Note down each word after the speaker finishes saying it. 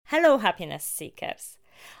Hello, happiness seekers.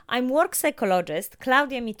 I'm work psychologist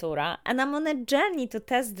Klaudia Mitura, and I'm on a journey to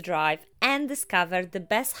test drive and discover the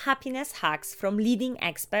best happiness hacks from leading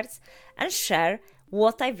experts and share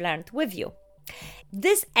what I've learned with you.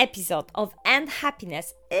 This episode of End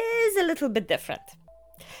Happiness is a little bit different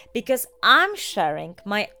because I'm sharing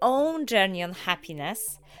my own journey on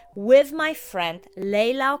happiness with my friend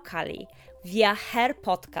Leyla Okhai via her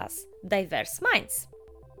podcast, Diverse Minds.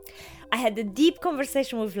 I had a deep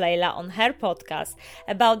conversation with Leyla on her podcast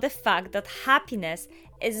about the fact that happiness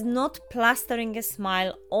is not plastering a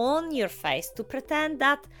smile on your face to pretend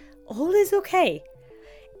that all is okay.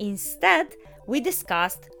 Instead, we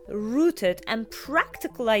discussed rooted and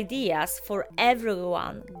practical ideas for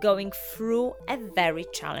everyone going through a very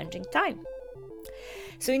challenging time.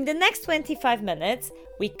 So in the next 25 minutes,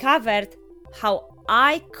 we covered how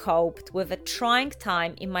I coped with a trying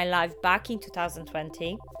time in my life back in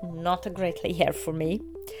 2020, not a great year for me,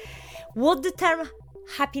 what the term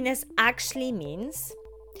happiness actually means,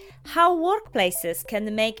 how workplaces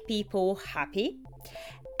can make people happy,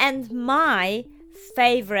 and my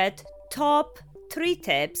favorite top 3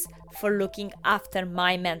 tips for looking after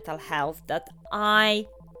my mental health that I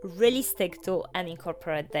really stick to and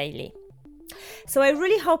incorporate daily. So I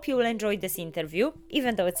really hope you will enjoy this interview,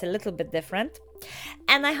 even though it's a little bit different.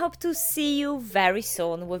 And I hope to see you very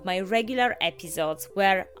soon with my regular episodes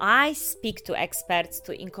where I speak to experts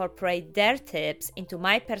to incorporate their tips into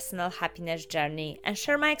my personal happiness journey and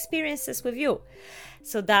share my experiences with you,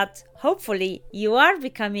 so that hopefully you are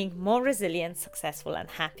becoming more resilient, successful, and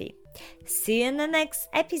happy. See you in the next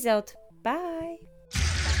episode. Bye.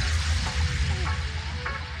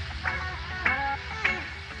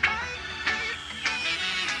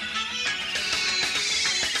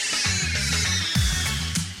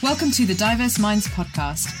 Welcome to the Diverse Minds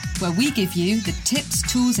podcast, where we give you the tips,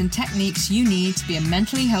 tools, and techniques you need to be a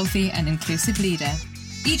mentally healthy and inclusive leader.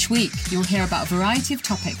 Each week, you'll hear about a variety of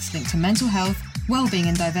topics linked to mental health, well-being,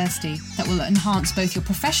 and diversity that will enhance both your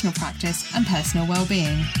professional practice and personal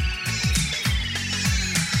well-being.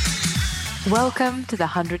 Welcome to the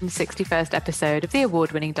 161st episode of the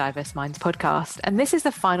award-winning Diverse Minds podcast, and this is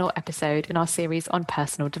the final episode in our series on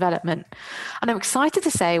personal development. And I'm excited to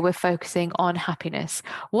say we're focusing on happiness,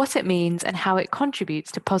 what it means and how it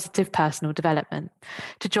contributes to positive personal development.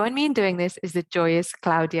 To join me in doing this is the joyous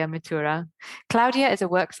Klaudia Mitura. Klaudia is a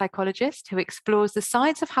work psychologist who explores the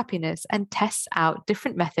science of happiness and tests out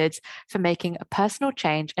different methods for making a personal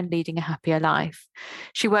change and leading a happier life.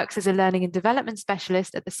 She works as a learning and development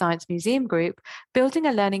specialist at the Science Museum Group, building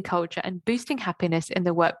a learning culture and boosting happiness in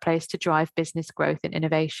the workplace to drive business growth and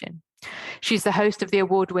innovation. She's the host of the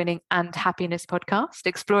award-winning And Happiness podcast,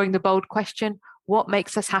 exploring the bold question, what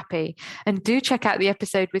makes us happy? And do check out the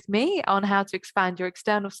episode with me on how to expand your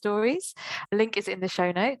external stories. A link is in the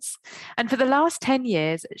show notes. And for the last 10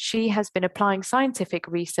 years, she has been applying scientific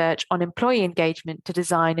research on employee engagement to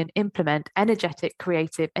design and implement energetic,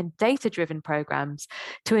 creative, and data-driven programs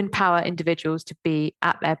to empower individuals to be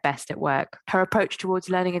at their best at work. Her approach towards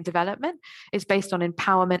learning and development is based on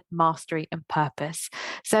empowerment, mastery, and purpose.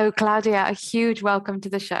 So, Klaudia, a huge welcome to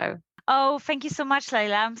the show. Oh, thank you so much,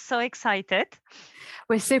 Leyla. I'm so excited.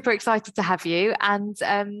 We're super excited to have you. And,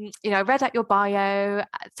 I read out your bio,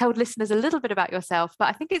 told listeners a little bit about yourself, but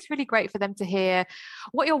I think it's really great for them to hear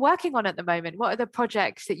what you're working on at the moment. What are the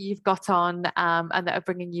projects that you've got on and that are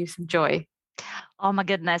bringing you some joy? Oh my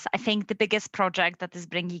goodness. I think the biggest project that is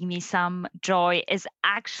bringing me some joy is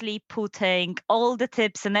actually putting all the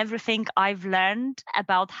tips and everything I've learned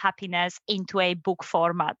about happiness into a book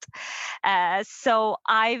format. So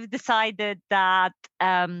I've decided that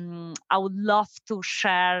I would love to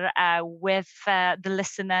share with the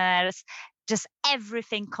listeners just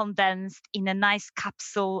everything condensed in a nice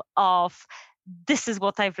capsule of this is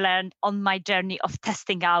what I've learned on my journey of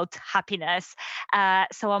testing out happiness.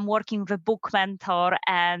 So I'm working with a book mentor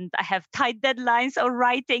and I have tight deadlines on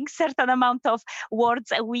writing certain amount of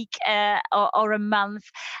words a week or a month.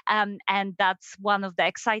 And that's one of the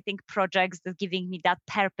exciting projects that's giving me that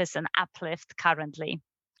purpose and uplift currently.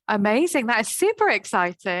 Amazing. That is super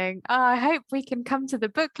exciting. Oh, I hope we can come to the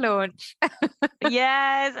book launch.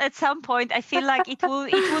 Yes, at some point. I feel like it will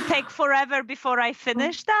take forever before I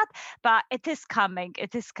finish that, but it is coming.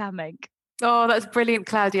 It is coming. Oh, that's brilliant,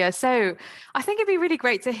 Klaudia. So I think it'd be really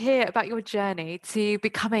great to hear about your journey to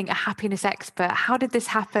becoming a happiness expert. How did this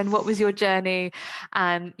happen? What was your journey?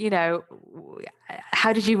 And,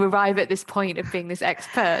 how did you arrive at this point of being this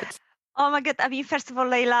expert? Oh my God. I mean, first of all,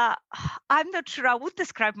 Leyla, I'm not sure I would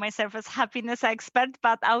describe myself as happiness expert,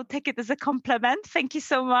 but I'll take it as a compliment. Thank you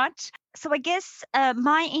so much. So I guess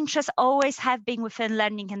my interests always have been within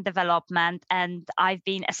learning and development, and I've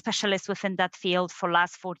been a specialist within that field for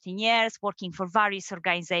last 14 years, working for various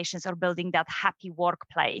organizations or building that happy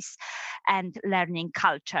workplace and learning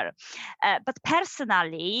culture. But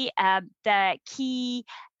personally, the key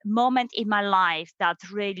moment in my life that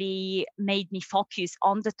really made me focus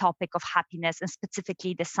on the topic of happiness and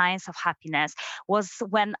specifically the science of happiness was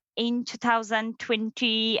when in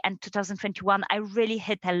 2020 and 2021 I really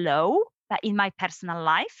hit a low in my personal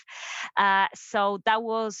life. So that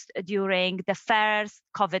was during the first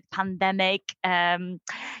COVID pandemic,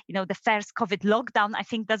 the first COVID lockdown. I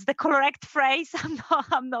think that's the correct phrase.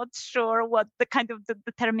 I'm not sure what the kind of the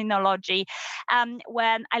terminology.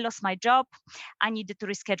 When I lost my job, I needed to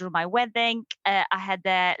reschedule my wedding. I had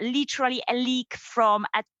literally a leak from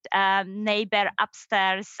a neighbor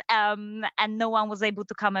upstairs, and no one was able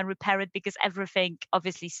to come and repair it because everything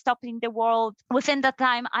obviously stopped in the world. Within that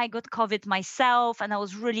time, I got COVID myself, and I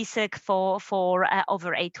was really sick for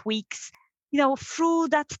over 8 weeks. Through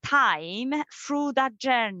that time, through that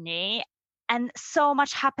journey, and so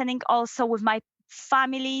much happening also with my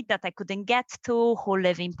family that I couldn't get to, who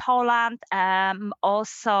live in Poland.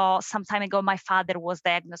 Also, some time ago, my father was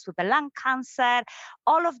diagnosed with a lung cancer.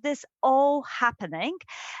 All of this happening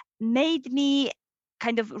made me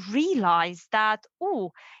kind of realize that,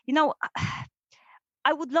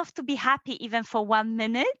 I would love to be happy even for 1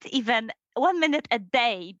 minute, even 1 minute a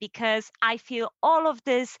day, because I feel all of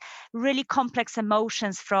this really complex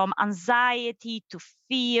emotions from anxiety to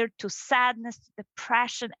fear to sadness to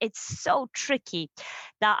depression. It's so tricky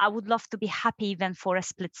that I would love to be happy even for a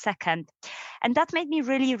split second. And that made me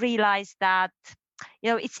really realize that,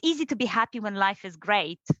 it's easy to be happy when life is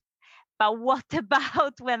great. But what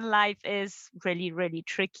about when life is really, really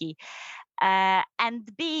tricky? And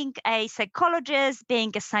being a psychologist,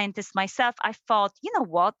 being a scientist myself, I thought, you know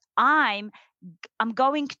what, I'm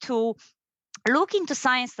going to look into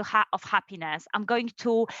science of happiness. I'm going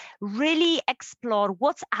to really explore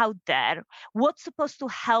what's out there, what's supposed to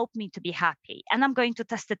help me to be happy, and I'm going to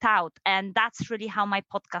test it out. And that's really how my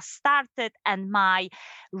podcast started and my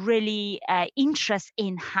really interest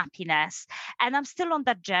in happiness. And I'm still on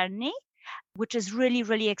that journey, which is really,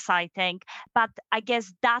 really exciting. But I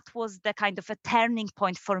guess that was the kind of a turning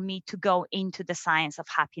point for me to go into the science of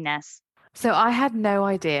happiness. So I had no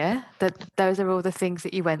idea that those are all the things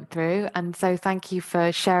that you went through. And so thank you for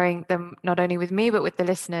sharing them, not only with me, but with the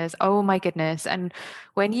listeners. Oh my goodness. And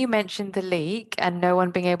when you mentioned the leak and no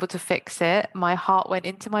one being able to fix it, my heart went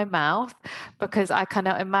into my mouth because I kind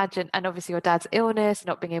of imagine, and obviously your dad's illness,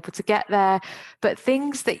 not being able to get there, but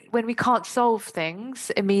things that when we can't solve things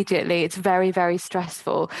immediately, it's very, very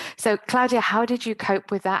stressful. So Klaudia, how did you cope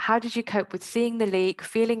with that? How did you cope with seeing the leak,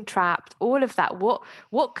 feeling trapped, all of that? What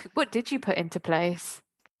did you put into place?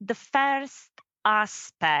 The first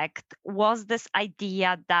aspect was this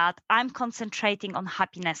idea that I'm concentrating on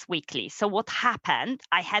happiness weekly. So what happened?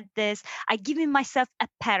 I given myself a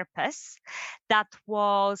purpose that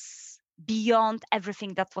was beyond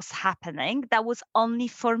everything that was happening. That was only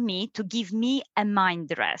for me to give me a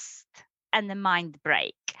mind rest and a mind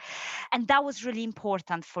break. And that was really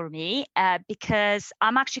important for me because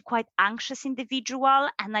I'm actually quite anxious individual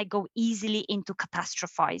and I go easily into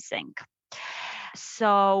catastrophizing.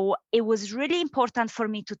 So it was really important for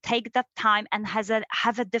me to take that time and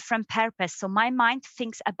have a different purpose. So my mind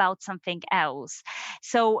thinks about something else.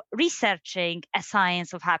 So researching a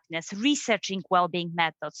science of happiness, researching well-being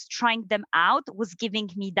methods, trying them out was giving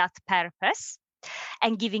me that purpose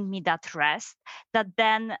and giving me that rest that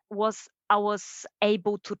then I was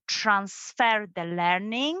able to transfer the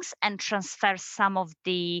learnings and transfer some of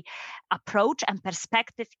the approach and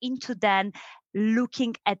perspective into then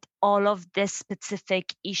looking at all of the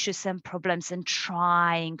specific issues and problems and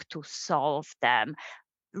trying to solve them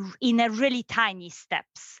in a really tiny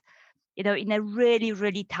steps. In a really,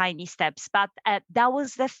 really tiny steps. But that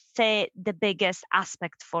was the biggest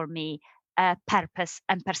aspect for me, purpose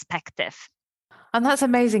and perspective. And that's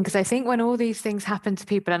amazing because I think when all these things happen to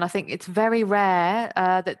people, and I think it's very rare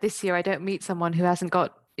that this year I don't meet someone who hasn't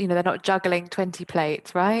got, they're not juggling 20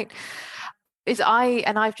 plates, right?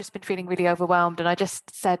 I've just been feeling really overwhelmed and I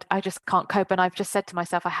just said, I just can't cope. And I've just said to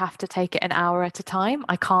myself, I have to take it an hour at a time.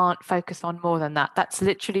 I can't focus on more than that. That's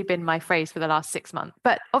literally been my phrase for the last 6 months.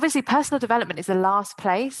 But obviously personal development is the last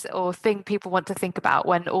place or thing people want to think about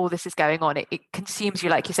when all this is going on. It consumes you,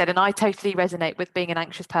 like you said, and I totally resonate with being an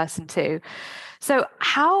anxious person too. So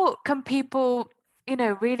how can people,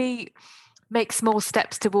 really make small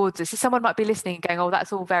steps towards this? So someone might be listening and going, oh,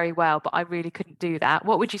 that's all very well, but I really couldn't do that.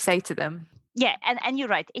 What would you say to them? Yeah, and you're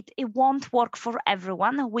right. It won't work for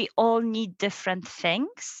everyone. We all need different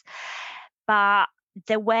things. But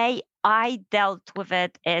the way I dealt with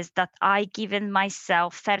it is that I given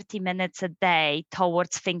myself 30 minutes a day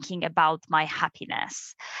towards thinking about my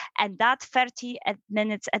happiness. And that 30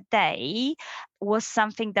 minutes a day was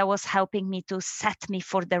something that was helping me to set me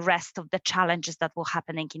for the rest of the challenges that were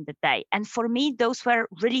happening in the day. And for me, those were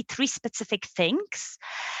really three specific things.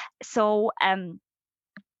 So,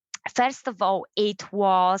 first of all, it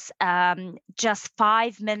was just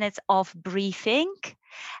 5 minutes of breathing,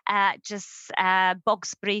 just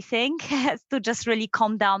box breathing to just really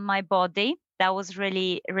calm down my body. That was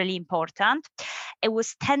really, really important. It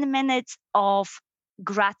was 10 minutes of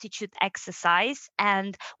gratitude exercise.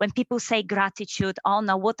 And when people say gratitude, oh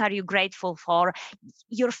no, what are you grateful for?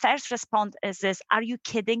 Your first response is this: are you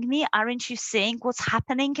kidding me? Aren't you seeing what's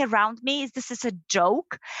happening around me? Is this a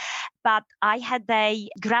joke? But I had a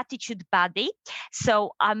gratitude buddy.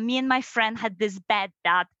 So me and my friend had this bet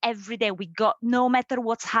that every day we got, no matter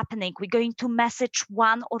what's happening, we're going to message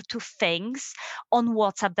one or two things on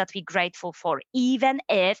WhatsApp that we're grateful for, even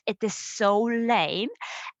if it is so lame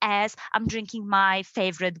as I'm drinking my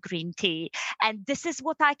favorite green tea. And this is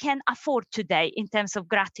what I can afford today in terms of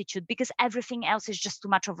gratitude, because everything else is just too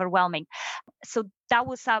much overwhelming. So that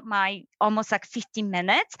was my almost like 15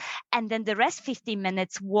 minutes. And then the rest 15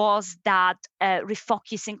 minutes was that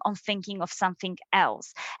refocusing on thinking of something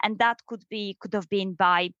else. And that could have been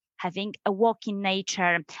by having a walk in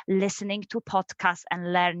nature, listening to podcasts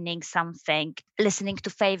and learning something, listening to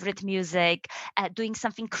favorite music, doing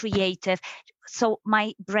something creative. So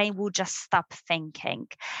my brain will just stop thinking.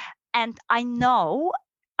 And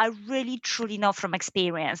I really truly know from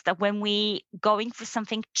experience that when we going through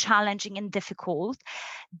something challenging and difficult,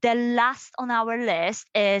 the last on our list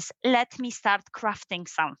is, let me start crafting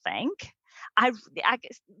something. I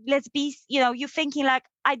let's be, you're thinking like,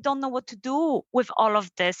 I don't know what to do with all of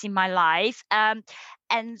this in my life. And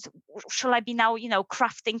shall I be now,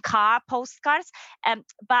 crafting postcards?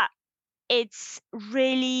 But it's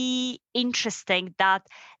really interesting that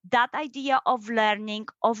idea of learning,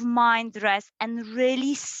 of mind rest, and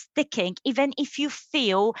really sticking, even if you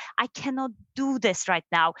feel I cannot do this right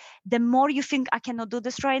now, the more you think I cannot do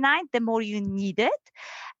this right now, the more you need it.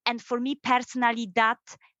 And for me personally, that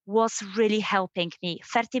was really helping me.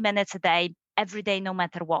 30 minutes a day, every day, no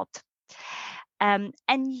matter what. And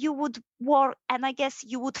you would work, and I guess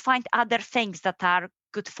you would find other things that are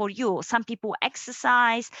good for you. Some people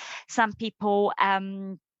exercise, some people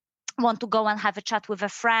want to go and have a chat with a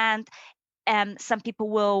friend. Some people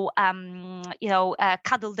will,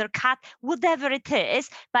 cuddle their cat, whatever it is.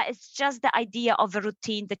 But it's just the idea of a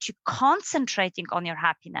routine that you're concentrating on your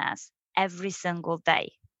happiness every single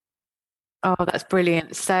day. Oh, that's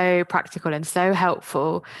brilliant. So practical and so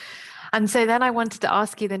helpful. And so then I wanted to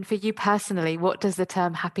ask you then, for you personally, what does the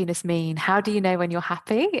term happiness mean? How do you know when you're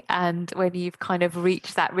happy and when you've kind of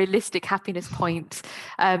reached that realistic happiness point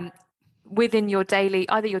within your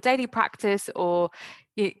either your daily practice or,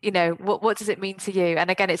 what does it mean to you? And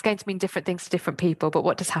again, it's going to mean different things to different people, but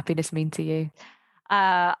what does happiness mean to you?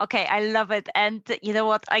 Okay, I love it. And you know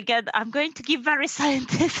what? Again, I'm going to give very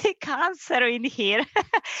scientific answer in here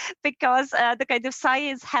because the kind of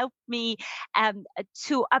science helped me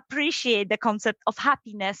to appreciate the concept of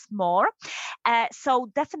happiness more. So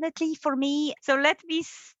definitely for me, so let me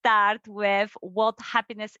start with what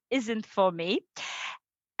happiness isn't for me.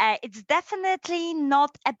 It's definitely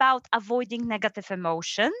not about avoiding negative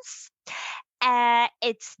emotions.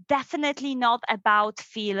 It's definitely not about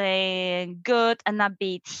feeling good and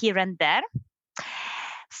upbeat here and there.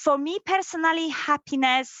 For me personally,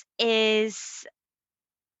 happiness is,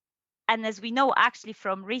 and as we know actually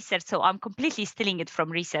from research, so I'm completely stealing it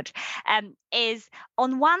from research, is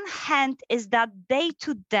on one hand is that day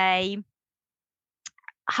to day,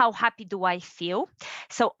 how happy do I feel?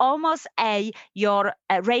 So almost your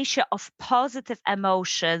ratio of positive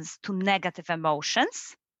emotions to negative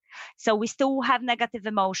emotions. So we still have negative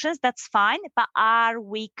emotions, that's fine, but are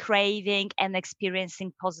we craving and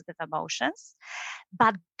experiencing positive emotions?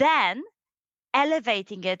 But then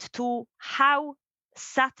elevating it to how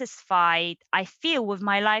satisfied I feel with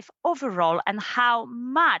my life overall and how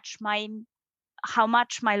much my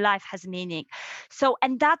life has meaning. So,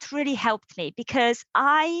 and that really helped me because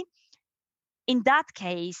in that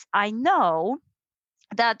case, I know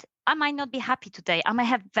that I might not be happy today. I might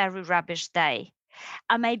have a very rubbish day.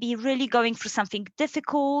 I may be really going through something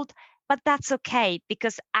difficult, but that's okay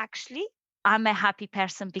because actually I'm a happy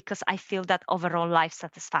person because I feel that overall life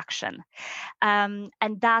satisfaction. And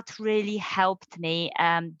that really helped me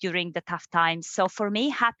during the tough times. So for me,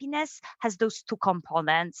 happiness has those two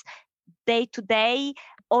components. day-to-day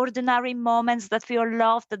ordinary moments that we all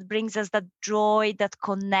love, that brings us that joy, that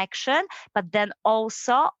connection. But then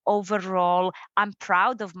also overall, I'm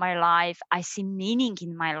proud of my life. I see meaning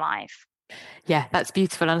in my life. Yeah, that's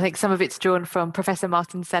beautiful. And I think some of it's drawn from Professor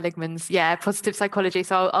Martin Seligman's, positive psychology.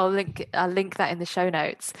 So I'll link that in the show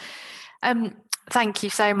notes. Thank you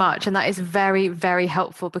so much. And that is very, very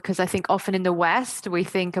helpful, because I think often in the West, we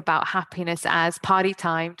think about happiness as party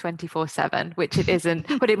time 24/7, which it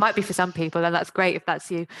isn't. But it might be for some people, and that's great if that's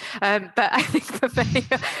you. But I think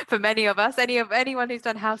for many of us, anyone who's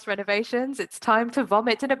done house renovations, it's time to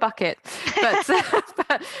vomit in a bucket.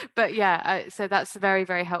 But yeah, so that's very,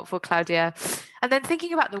 very helpful, Klaudia. And then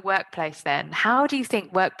thinking about the workplace then, how do you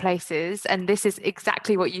think workplaces, and this is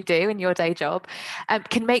exactly what you do in your day job,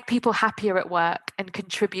 can make people happier at work and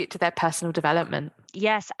contribute to their personal development?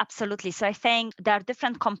 Yes, absolutely. So I think there are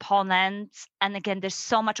different components. And again, there's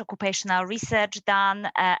so much occupational research done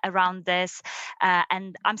around this.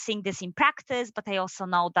 And I'm seeing this in practice, but I also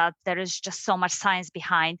know that there is just so much science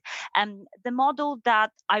behind. The model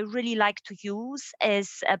that I really like to use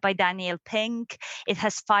is by Daniel Pink. It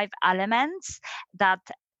has 5 elements that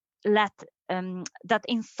that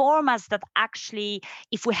inform us that actually,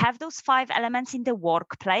 if we have those 5 elements in the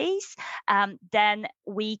workplace, then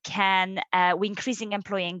we increasing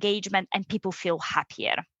employee engagement and people feel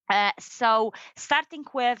happier. So starting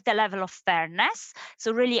with the level of fairness.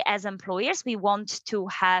 So really, as employers, we want to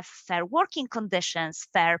have fair working conditions,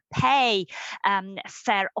 fair pay,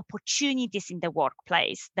 fair opportunities in the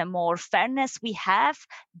workplace. The more fairness we have,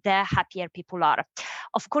 the happier people are.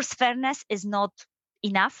 Of course, fairness is not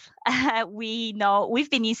enough. We know we've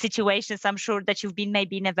been in situations, I'm sure that you've been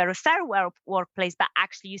maybe in a very fair workplace, but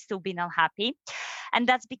actually you've still been unhappy. And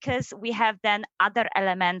that's because we have then other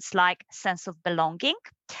elements like sense of belonging.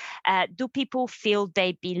 Do people feel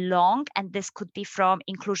they belong? And this could be from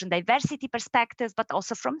inclusion diversity perspective, but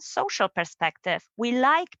also from social perspective. We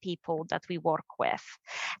like people that we work with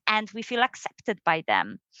and we feel accepted by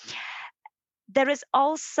them. There is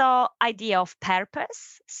also idea of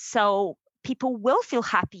purpose. So people will feel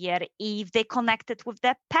happier if they connected with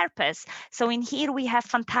their purpose. So in here we have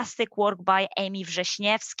fantastic work by Amy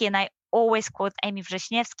Wrześniewski, and I always quote Amy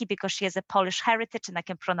Wrześniewski because she has a Polish heritage and I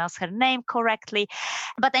can pronounce her name correctly.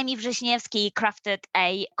 But Amy Wrześniewski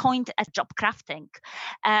coined a job crafting,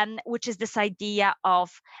 which is this idea of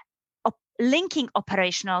linking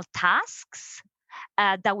operational tasks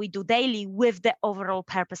that we do daily with the overall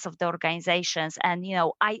purpose of the organizations. And,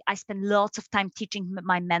 I spend lots of time teaching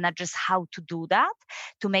my managers how to do that,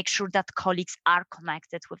 to make sure that colleagues are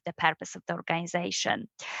connected with the purpose of the organization.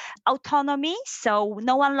 Autonomy. So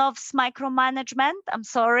no one loves micromanagement. I'm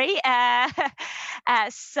sorry.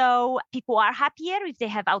 So people are happier if they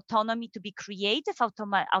have autonomy to be creative,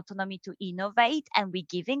 autonomy to innovate, and we're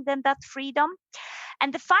giving them that freedom.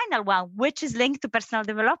 And the final one, which is linked to personal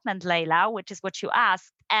development, Leyla, which is what you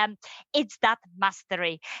asked, it's that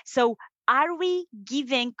mastery. So are we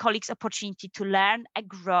giving colleagues opportunity to learn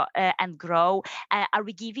and grow? Are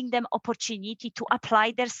we giving them opportunity to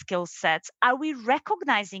apply their skill sets? Are we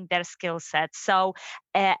recognizing their skill sets? So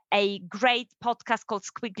a great podcast called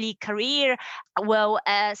Squiggly Career will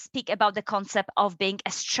speak about the concept of being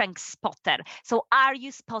a strength spotter. So are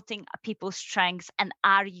you spotting people's strengths, and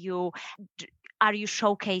are you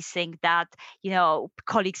showcasing that,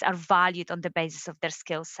 colleagues are valued on the basis of their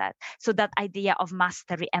skill set? So that idea of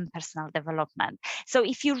mastery and personal development. So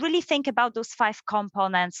if you really think about those 5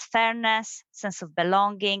 components, fairness, sense of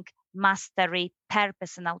belonging, mastery,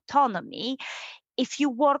 purpose, and autonomy, if you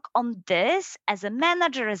work on this as a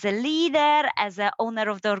manager, as a leader, as an owner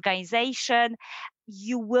of the organization,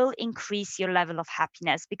 you will increase your level of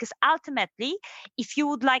happiness. Because ultimately, if you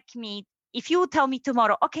would tell me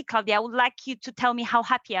tomorrow, okay, Klaudia, I would like you to tell me how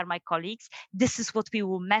happy are my colleagues, this is what we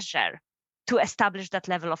will measure to establish that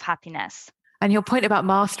level of happiness. And your point about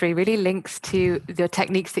mastery really links to the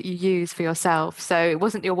techniques that you use for yourself. So it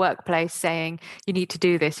wasn't your workplace saying you need to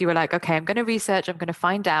do this. You were like, okay, I'm going to research, I'm going to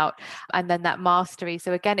find out. And then that mastery.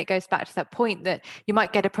 So again, it goes back to that point that you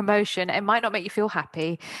might get a promotion. It might not make you feel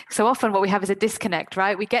happy. So often what we have is a disconnect,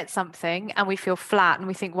 right? We get something and we feel flat and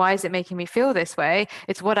we think, why is it making me feel this way?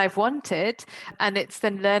 It's what I've wanted. And it's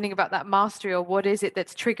then learning about that mastery, or what is it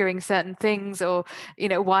that's triggering certain things, or,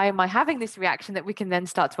 why am I having this reaction, that we can then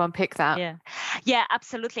start to unpick that. Yeah,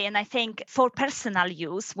 absolutely. And I think for personal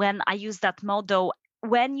use, when I use that model,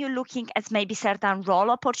 when you're looking at maybe certain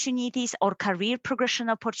role opportunities or career progression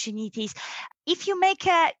opportunities, if you make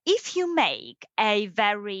a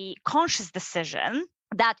very conscious decision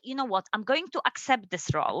that, you know what, I'm going to accept this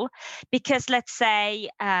role because, let's say,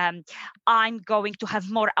 I'm going to have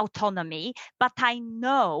more autonomy, but I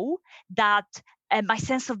know that my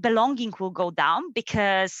sense of belonging will go down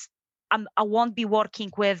because I won't be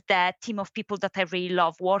working with the team of people that I really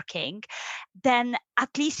love working. Then at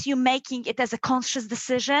least you're making it as a conscious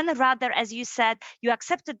decision, rather, as you said, you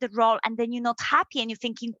accepted the role and then you're not happy and you're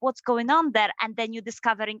thinking, what's going on there? And then you're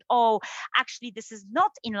discovering, oh, actually, this is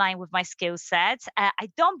not in line with my skill sets. I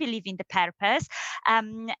don't believe in the purpose.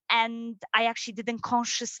 And I actually didn't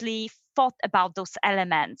consciously thought about those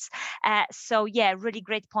elements. So yeah, really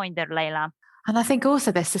great point there, Leyla. And I think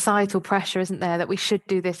also there's societal pressure, isn't there, that we should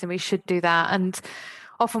do this and we should do that. And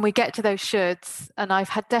often we get to those shoulds, and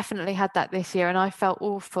I've definitely had that this year, and I felt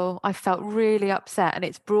awful. I felt really upset, and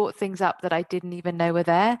it's brought things up that I didn't even know were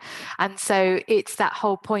there. And so it's that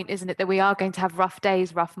whole point, isn't it, that we are going to have rough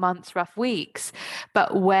days, rough months, rough weeks,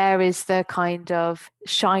 but where is the kind of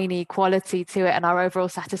shiny quality to it and our overall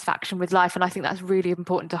satisfaction with life? And I think that's really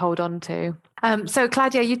important to hold on to. So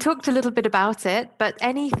Klaudia, you talked a little bit about it, but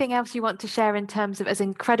anything else you want to share in terms of, as an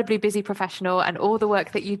incredibly busy professional and all the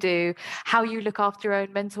work that you do, how you look after your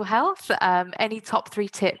own mental health? Any top 3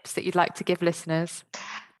 tips that you'd like to give listeners?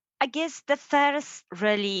 I guess the first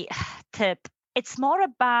really tip, it's more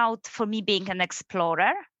about, for me, being an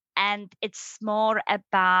explorer. And it's more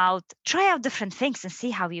about try out different things and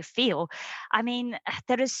see how you feel. I mean,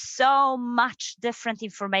 there is so much different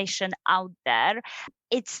information out there.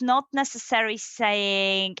 It's not necessarily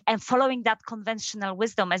saying and following that conventional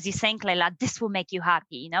wisdom, as you're saying, Leyla, this will make you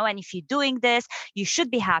happy, and if you're doing this, you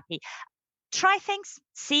should be happy. Try things,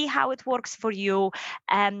 see how it works for you.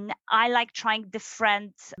 I like trying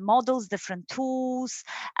different models, different tools,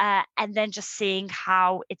 and then just seeing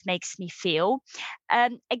how it makes me feel.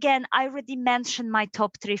 Again, I already mentioned my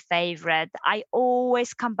top 3 favorite. I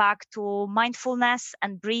always come back to mindfulness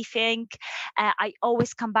and breathing. I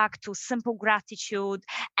always come back to simple gratitude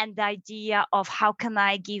and the idea of how can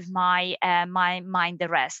I give my mind the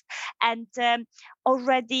rest. And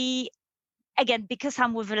already, again, because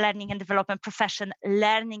I'm with a learning and development profession,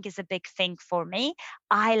 learning is a big thing for me.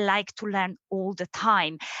 I like to learn all the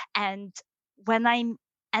time. And when I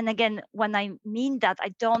mean that,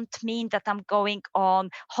 I don't mean that I'm going on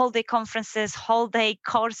whole day conferences, whole day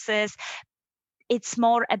courses. It's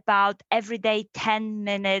more about every day 10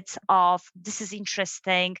 minutes of this is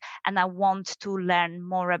interesting and I want to learn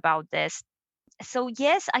more about this. So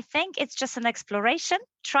yes, I think it's just an exploration.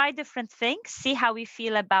 Try different things, see how we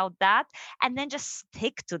feel about that, and then just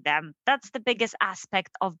stick to them. That's the biggest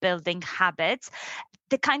aspect of building habits.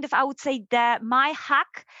 The kind of, I would say, my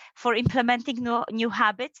hack for implementing new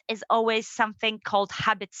habits is always something called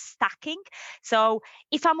habit stacking. So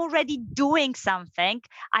if I'm already doing something,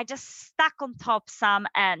 I just stack on top some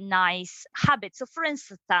nice habits. So for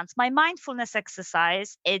instance, my mindfulness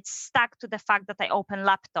exercise, it's stacked to the fact that I open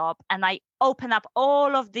laptop and I open up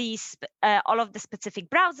all of the specific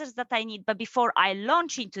browsers that I need. But before I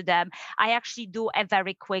launch into them, I actually do a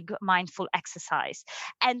very quick mindful exercise.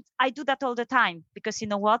 And I do that all the time because you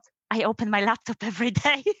know what? I open my laptop every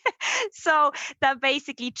day. So that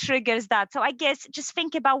basically triggers that. So I guess just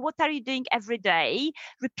think about what are you doing every day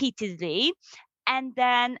repeatedly, and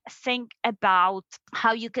then think about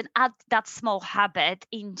how you can add that small habit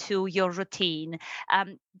into your routine.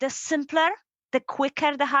 The simpler, the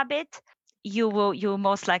quicker the habit, you will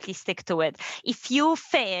most likely stick to it. If you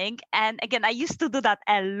think, and again, I used to do that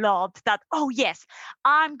a lot, that, oh yes,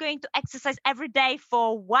 I'm going to exercise every day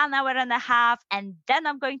for 1 hour and a half, and then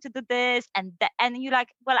I'm going to do this, and you're like,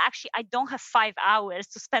 well, actually, I don't have 5 hours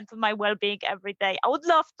to spend on my well-being every day. I would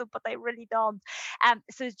love to, but I really don't.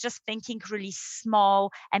 So it's just thinking really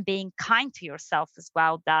small and being kind to yourself as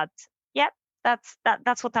well. That, yeah,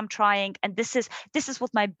 that's what I'm trying, and this is what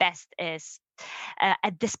my best is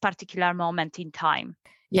at this particular moment in time.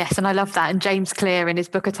 Yes, and I love that. And James Clear, in his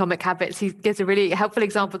book Atomic Habits, he gives a really helpful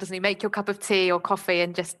example, doesn't he? Make your cup of tea or coffee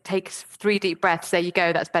and just take 3 deep breaths. There you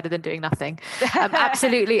go. That's better than doing nothing.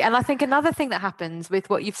 Absolutely. And I think another thing that happens with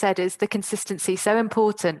what you've said is the consistency. So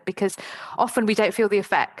important, because often we don't feel the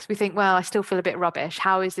effects. We think, well, I still feel a bit rubbish.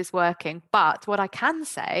 How is this working? But what I can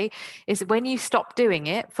say is when you stop doing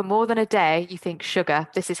it for more than a day, you think, sugar,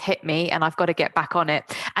 this has hit me and I've got to get back on it.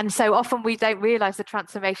 And so often we don't realize the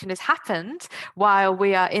transformation has happened while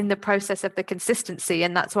we are in the process of the consistency,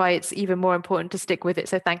 and that's why it's even more important to stick with it.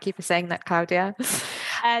 So thank you for saying that, Klaudia.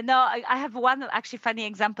 No, I have one actually funny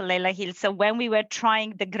example, Leyla Hill. So when we were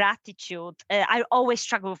trying the gratitude, I always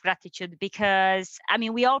struggle with gratitude because,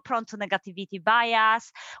 we all prone to negativity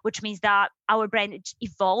bias, which means that our brain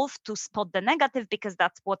evolved to spot the negative because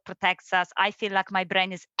that's what protects us. I feel like my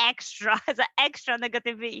brain is has an extra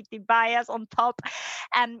negativity bias on top.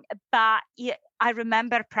 But yeah, I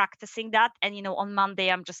remember practicing that. And, on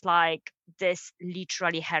Monday, I'm just like, this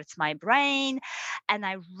literally hurts my brain. And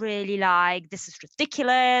I really this is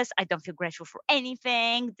ridiculous. I don't feel grateful for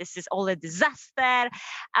anything. This is all a disaster.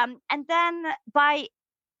 And then by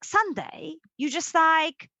Sunday, you just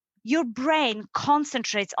your brain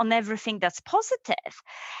concentrates on everything that's positive.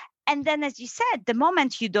 And then, as you said, the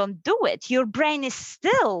moment you don't do it, your brain is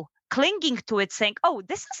still clinging to it, saying, oh,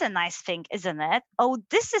 this is a nice thing, isn't it? Oh,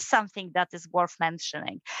 this is something that is worth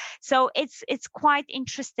mentioning. So it's quite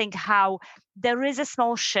interesting how there is a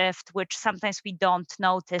small shift, which sometimes we don't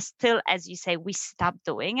notice till, as you say, we stop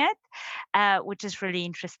doing it, which is really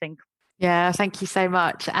interesting. Yeah, thank you so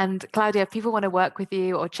much. And Klaudia, if people want to work with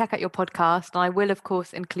you or check out your podcast, and I will, of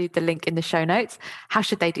course, include the link in the show notes, how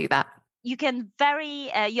should they do that? You can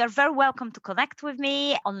you're very welcome to connect with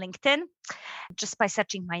me on LinkedIn just by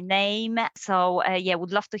searching my name. So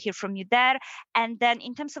would love to hear from you there. And then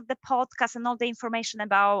in terms of the podcast and all the information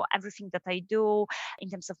about everything that I do,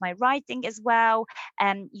 in terms of my writing as well,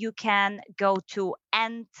 you can go to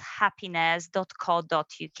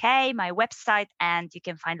endhappiness.co.uk, my website, and you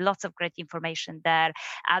can find lots of great information there.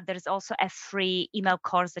 There's also a free email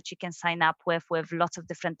course that you can sign up with lots of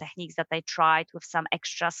different techniques that I tried, with some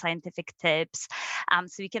extra scientific tips.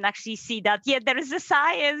 So you can actually see that, there is a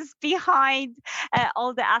science behind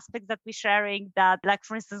all the aspects that we're sharing, that, like,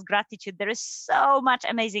 for instance, gratitude. There is so much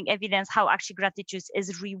amazing evidence how actually gratitude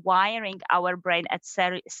is rewiring our brain at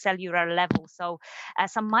cellular level. So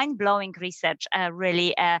some mind-blowing research,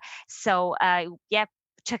 really.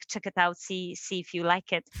 Check it out, see if you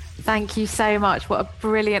like it. Thank you so much. What a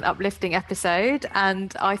brilliant, uplifting episode.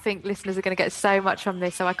 And I think listeners are going to get so much from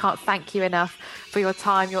this. So I can't thank you enough for your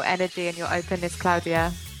time, your energy and your openness,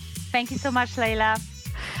 Klaudia. Thank you so much, Leyla.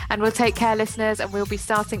 And we'll take care, listeners, and we'll be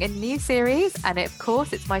starting a new series. And of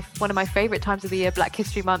course, it's one of my favorite times of the year, Black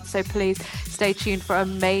History Month. So please stay tuned for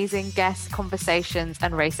amazing guest conversations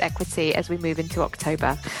and race equity as we move into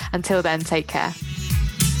October. Until then, take care.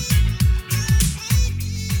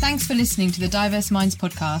 Thanks for listening to the Diverse Minds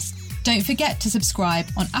podcast. Don't forget to subscribe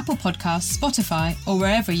on Apple Podcasts, Spotify, or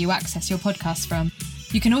wherever you access your podcasts from.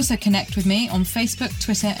 You can also connect with me on Facebook,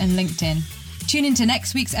 Twitter, and LinkedIn. Tune into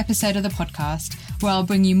next week's episode of the podcast, where I'll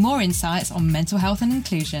bring you more insights on mental health and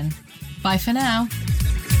inclusion. Bye for now.